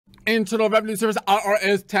Internal Revenue Service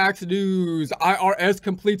IRS tax news. IRS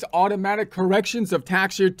completes automatic corrections of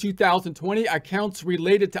tax year 2020 accounts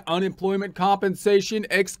related to unemployment compensation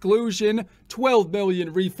exclusion. 12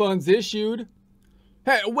 million refunds issued.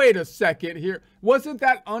 Hey, wait a second here. Wasn't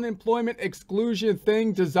that unemployment exclusion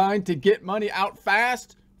thing designed to get money out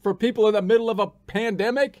fast for people in the middle of a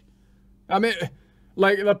pandemic? I mean,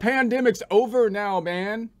 like, the pandemic's over now,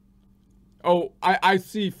 man. Oh, I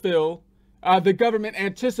see, Phil. The government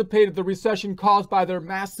anticipated the recession caused by their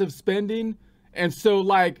massive spending. And so,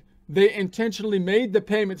 like, they intentionally made the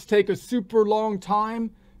payments take a super long time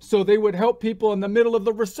so they would help people in the middle of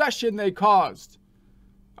the recession they caused.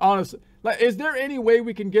 Honestly, like, is there any way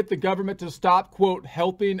we can get the government to stop, quote,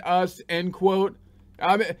 helping us, end quote?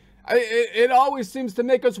 I mean, it always seems to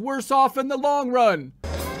make us worse off in the long run.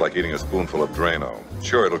 It's like eating a spoonful of Drano.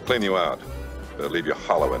 Sure, it'll clean you out, but it'll leave you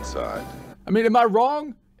hollow inside. I mean, am I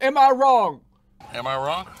wrong? Am I wrong? Am I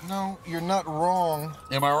wrong? No, you're not wrong.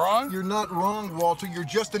 Am I wrong? You're not wrong, Walter. You're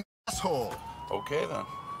just an asshole. Okay,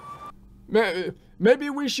 then. Maybe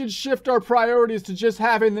we should shift our priorities to just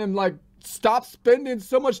having them, like, stop spending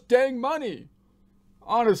so much dang money.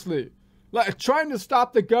 Honestly. Like, trying to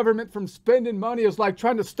stop the government from spending money is like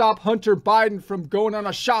trying to stop Hunter Biden from going on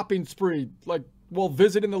a shopping spree. Like, while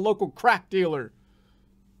visiting the local crack dealer.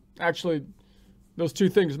 Actually, those two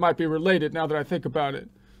things might be related now that I think about it.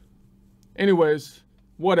 Anyways,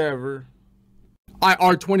 whatever.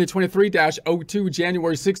 IR 2023-02,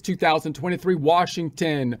 January 6, 2023,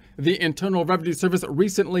 Washington. The Internal Revenue Service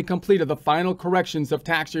recently completed the final corrections of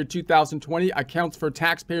tax year 2020 accounts for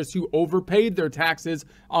taxpayers who overpaid their taxes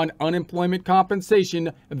on unemployment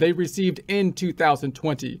compensation they received in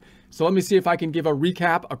 2020. So let me see if I can give a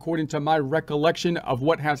recap according to my recollection of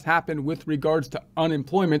what has happened with regards to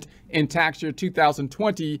unemployment in tax year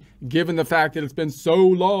 2020, given the fact that it's been so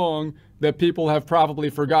long that people have probably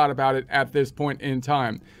forgot about it at this point in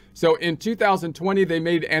time. So in 2020, they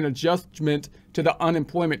made an adjustment to the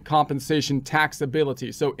unemployment compensation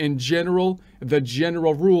taxability. So in general, the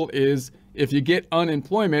general rule is if you get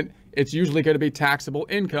unemployment, it's usually going to be taxable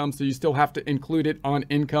income. So you still have to include it on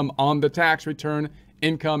income on the tax return.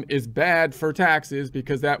 Income is bad for taxes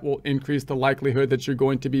because that will increase the likelihood that you're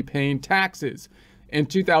going to be paying taxes. In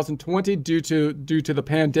 2020, due to the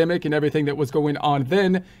pandemic and everything that was going on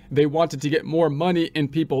then, they wanted to get more money in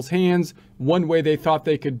people's hands. One way they thought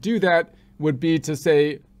they could do that would be to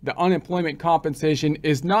say the unemployment compensation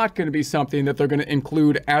is not going to be something that they're going to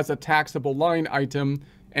include as a taxable line item,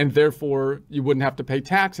 and therefore you wouldn't have to pay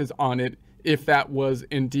taxes on it if that was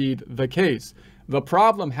indeed the case. The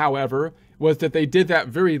problem, however, was that they did that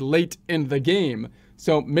very late in the game.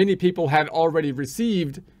 So many people had already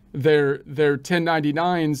received their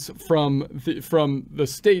 1099s from the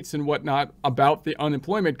states and whatnot about the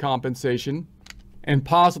unemployment compensation and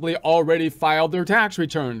possibly already filed their tax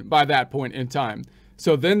return by that point in time.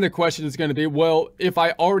 So then the question is going to be, well, if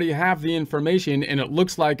I already have the information and it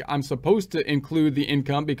looks like I'm supposed to include the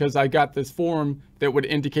income because I got this form that would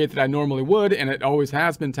indicate that I normally would, and it always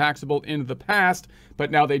has been taxable in the past,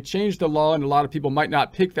 but now they changed the law and a lot of people might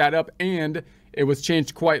not pick that up, and it was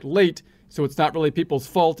changed quite late. So it's not really people's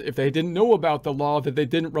fault if they didn't know about the law, that they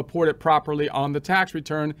didn't report it properly on the tax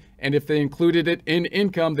return. And if they included it in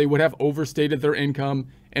income, they would have overstated their income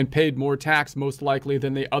and paid more tax most likely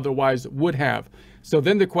than they otherwise would have. So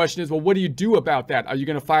then the question is, well, what do you do about that? Are you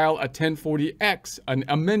going to file a 1040X, an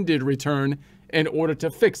amended return, in order to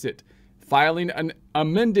fix it? Filing an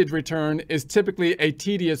amended return is typically a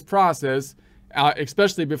tedious process,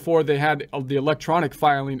 especially before they had the electronic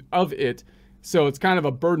filing of it. So it's kind of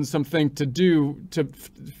a burdensome thing to do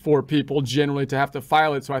for people generally to have to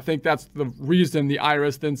file it. So I think that's the reason the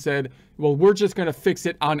IRS then said, well, we're just going to fix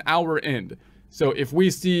it on our end. So if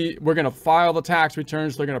we see we're going to file the tax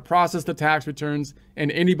returns, they're going to process the tax returns,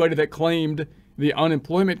 and anybody that claimed the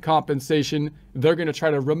unemployment compensation, they're going to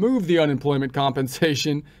try to remove the unemployment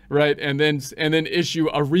compensation, right? And then issue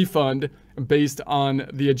a refund based on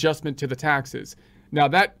the adjustment to the taxes. Now,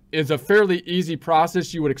 that is a fairly easy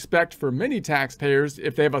process you would expect for many taxpayers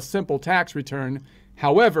if they have a simple tax return.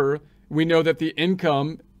 However, we know that the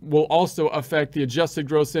income will also affect the adjusted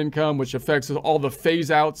gross income, which affects all the phase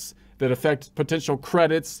outs that affect potential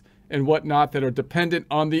credits and whatnot that are dependent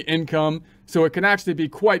on the income. So it can actually be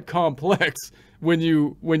quite complex when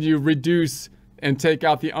you reduce and take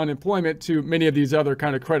out the unemployment to many of these other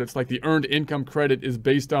kind of credits. Like the earned income credit is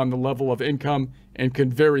based on the level of income and can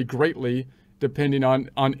vary greatly depending on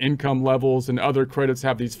income levels, and other credits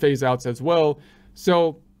have these phase outs as well.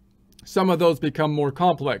 So some of those become more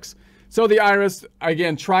complex. So the IRS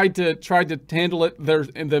again tried to handle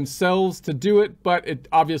it themselves to do it, but it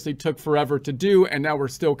obviously took forever to do, and now we're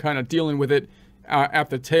still kind of dealing with it at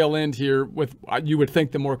the tail end here with you would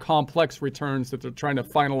think the more complex returns that they're trying to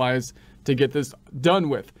finalize to get this done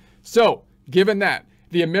with. So given that,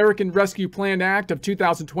 the American Rescue Plan Act of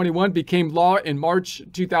 2021 became law in March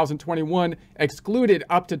 2021, excluded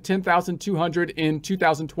up to $10,200 in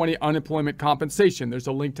 2020 unemployment compensation. There's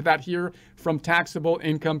a link to that here from taxable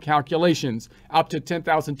income calculations, up to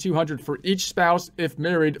 $10,200 for each spouse if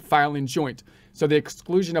married filing joint. So the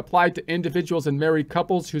exclusion applied to individuals and married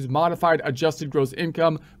couples whose modified adjusted gross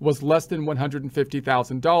income was less than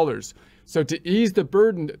 $150,000. So to ease the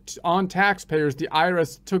burden on taxpayers, the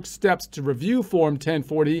IRS took steps to review Form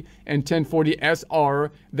 1040 and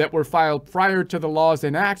 1040-SR that were filed prior to the law's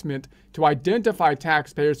enactment to identify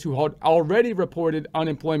taxpayers who had already reported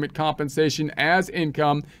unemployment compensation as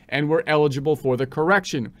income and were eligible for the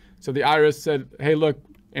correction. So the IRS said, hey, look,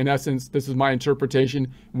 in essence, this is my interpretation.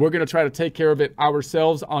 We're going to try to take care of it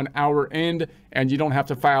ourselves on our end, and you don't have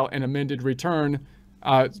to file an amended return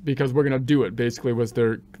because we're going to do it, basically was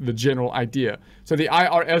the general idea. So the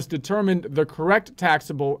IRS determined the correct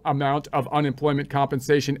taxable amount of unemployment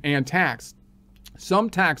compensation and tax. Some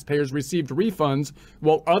taxpayers received refunds,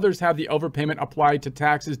 while others had the overpayment applied to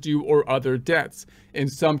taxes due or other debts. In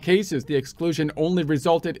some cases, the exclusion only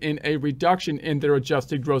resulted in a reduction in their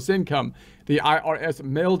adjusted gross income. The IRS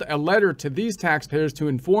mailed a letter to these taxpayers to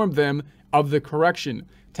inform them of the correction.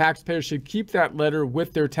 Taxpayers should keep that letter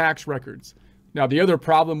with their tax records. Now, the other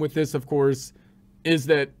problem with this, of course, is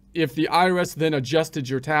that if the IRS then adjusted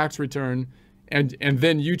your tax return and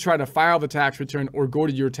then you try to file the tax return or go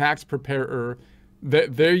to your tax preparer,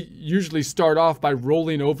 they usually start off by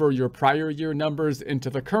rolling over your prior year numbers into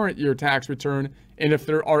the current year tax return. And if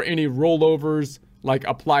there are any rollovers like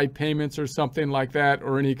applied payments or something like that,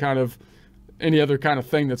 or any other kind of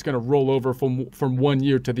thing that's going to roll over from one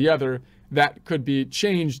year to the other, that could be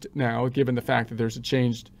changed now, given the fact that there's a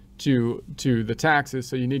change to the taxes.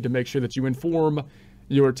 So you need to make sure that you inform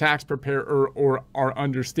your tax preparer or are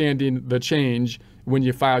understanding the change when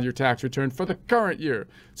you file your tax return for the current year.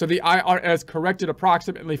 So the IRS corrected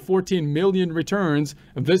approximately 14 million returns.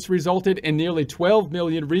 This resulted in nearly 12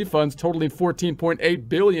 million refunds totaling $14.8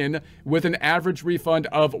 billion, with an average refund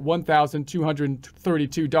of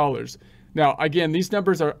 $1,232. Now, again, these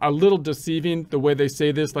numbers are a little deceiving the way they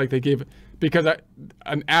say this, like they give, because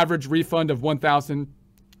an average refund of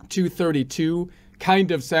 $1,232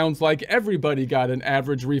 kind of sounds like everybody got an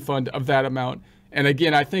average refund of that amount. And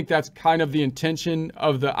again, I think that's kind of the intention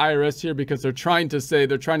of the IRS here, because they're trying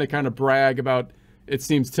to kind of brag about, it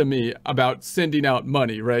seems to me, about sending out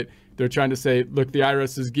money, right? They're trying to say, look, the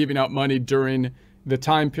IRS is giving out money during the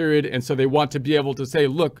time period. And so they want to be able to say,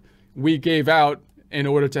 look, we gave out, in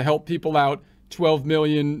order to help people out, 12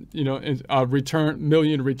 million,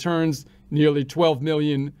 million returns, nearly 12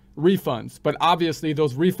 million refunds. But obviously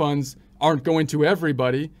those refunds aren't going to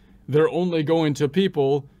everybody. They're only going to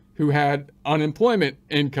people who had unemployment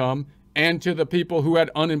income, and to the people who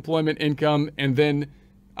had unemployment income and then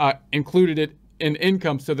included it in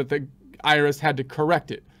income so that the IRS had to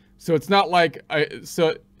correct it. So it's not like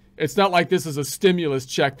it's not like this is a stimulus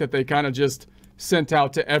check that they kind of just sent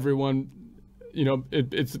out to everyone.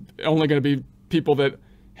 It's only going to be people that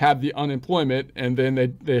had the unemployment, and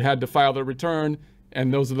then they had to file their return,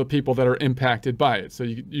 and those are the people that are impacted by it. So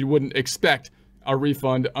you wouldn't expect a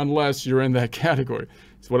refund unless you're in that category.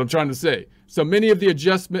 That's what I'm trying to say. So many of the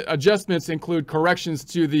adjustments include corrections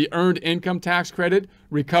to the earned income tax credit,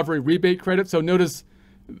 recovery rebate credit. So notice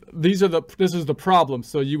this is the problem.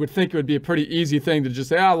 So you would think it would be a pretty easy thing to just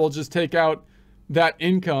say, we'll just take out that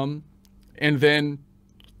income, and then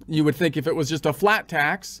you would think if it was just a flat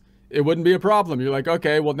tax, it wouldn't be a problem. You're like,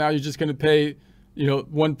 okay, well now you're just going to pay,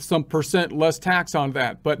 some percent less tax on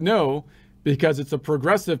that. But no, because it's a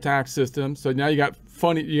progressive tax system. So now you got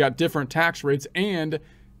different tax rates, and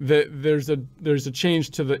there's a change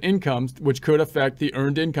to the incomes, which could affect the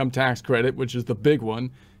earned income tax credit, which is the big one,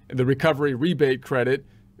 the recovery rebate credit,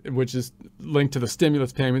 which is linked to the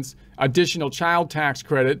stimulus payments, additional child tax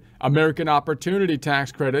credit, American Opportunity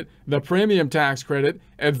Tax Credit, the premium tax credit,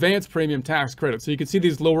 advanced premium tax credit. So you can see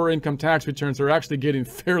these lower income tax returns are actually getting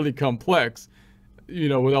fairly complex.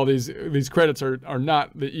 With all these credits are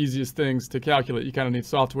not the easiest things to calculate. You kind of need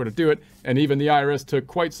software to do it. And even the IRS took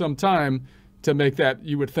quite some time to make that,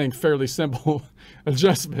 you would think, fairly simple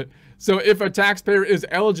adjustment. So if a taxpayer is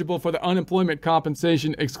eligible for the unemployment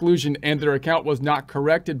compensation exclusion and their account was not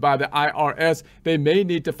corrected by the IRS, they may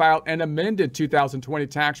need to file an amended 2020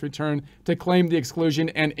 tax return to claim the exclusion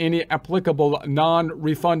and any applicable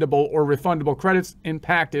non-refundable or refundable credits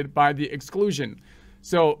impacted by the exclusion.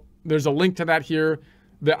 So there's a link to that here.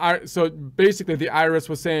 So basically the IRS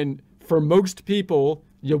was saying for most people,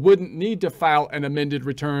 you wouldn't need to file an amended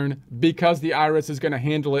return because the IRS is going to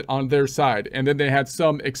handle it on their side. And then they had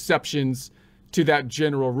some exceptions to that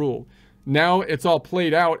general rule. Now it's all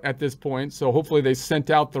played out at this point. So hopefully they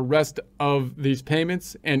sent out the rest of these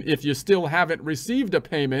payments. And if you still haven't received a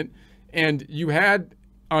payment and you had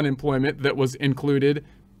unemployment that was included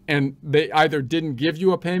and they either didn't give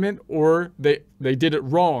you a payment or they did it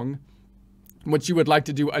wrong, what you would like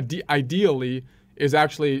to do ideally is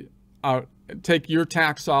actually take your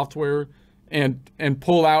tax software and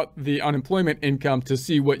pull out the unemployment income to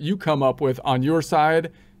see what you come up with on your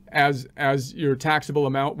side as your taxable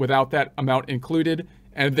amount without that amount included,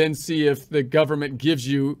 and then see if the government gives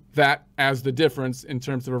you that as the difference in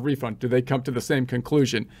terms of a refund. Do they come to the same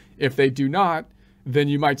conclusion? If they do not, then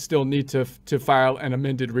you might still need to file an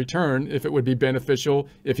amended return if it would be beneficial.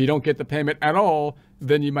 If you don't get the payment at all,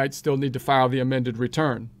 then you might still need to file the amended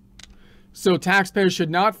return. So taxpayers should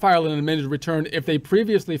not file an amended return if they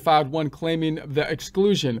previously filed one claiming the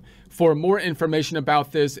exclusion. For more information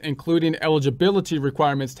about this, including eligibility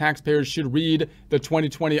requirements, taxpayers should read the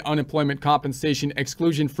 2020 Unemployment Compensation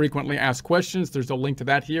Exclusion Frequently Asked Questions. There's a link to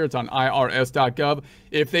that here. It's on irs.gov.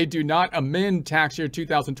 If they do not amend tax year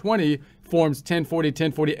 2020, Forms 1040,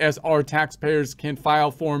 1040-SR, taxpayers can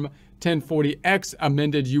file Form 1040-X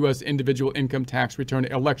amended U.S. individual income tax return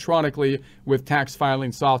electronically with tax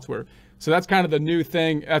filing software. So that's kind of the new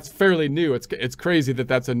thing. That's fairly new. It's crazy that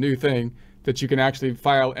that's a new thing, that you can actually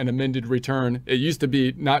file an amended return. It used to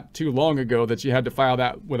be not too long ago that you had to file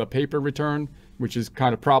that with a paper return, which is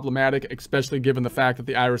kind of problematic, especially given the fact that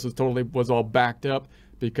the IRS was all backed up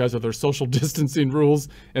because of their social distancing rules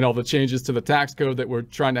and all the changes to the tax code that we're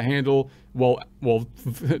trying to handle while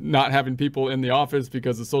not having people in the office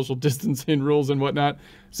because of social distancing rules and whatnot.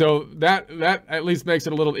 So that at least makes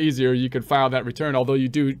it a little easier. You could file that return, although you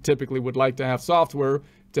do typically would like to have software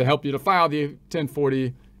to help you to file the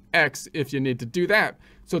 1040X if you need to do that.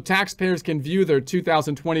 So taxpayers can view their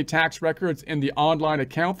 2020 tax records in the online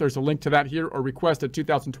account. There's a link to that here, or request a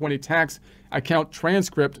 2020 tax account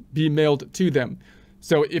transcript be mailed to them.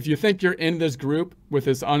 So if you think you're in this group with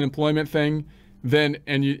this unemployment thing, then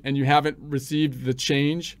and you haven't received the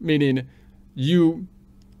change, meaning you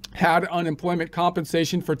had unemployment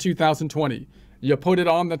compensation for 2020, you put it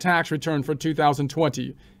on the tax return for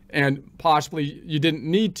 2020, and possibly you didn't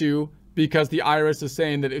need to because the IRS is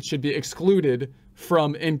saying that it should be excluded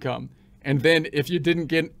from income. And then if you didn't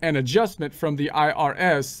get an adjustment from the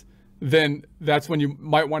IRS, then that's when you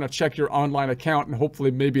might want to check your online account, and hopefully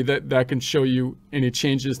maybe that can show you any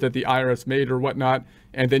changes that the IRS made or whatnot.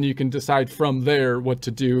 And then you can decide from there what to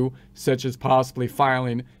do, such as possibly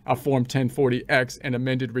filing a Form 1040X, an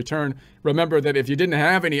amended return. Remember that if you didn't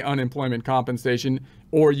have any unemployment compensation,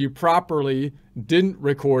 or you properly didn't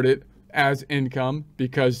record it as income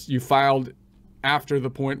because you filed after the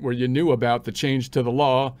point where you knew about the change to the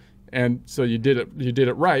law, and so you did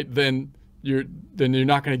it right, then you're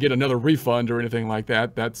not going to get another refund or anything like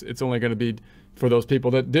that. It's only going to be for those people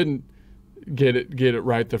that didn't get it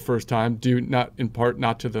right the first time, due not in part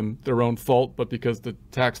not to their own fault, but because the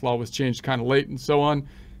tax law was changed kind of late and so on,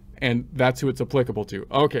 and that's who it's applicable to.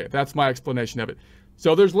 Okay, that's my explanation of it.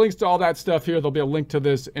 So there's links to all that stuff here. There'll be a link to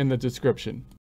this in the description.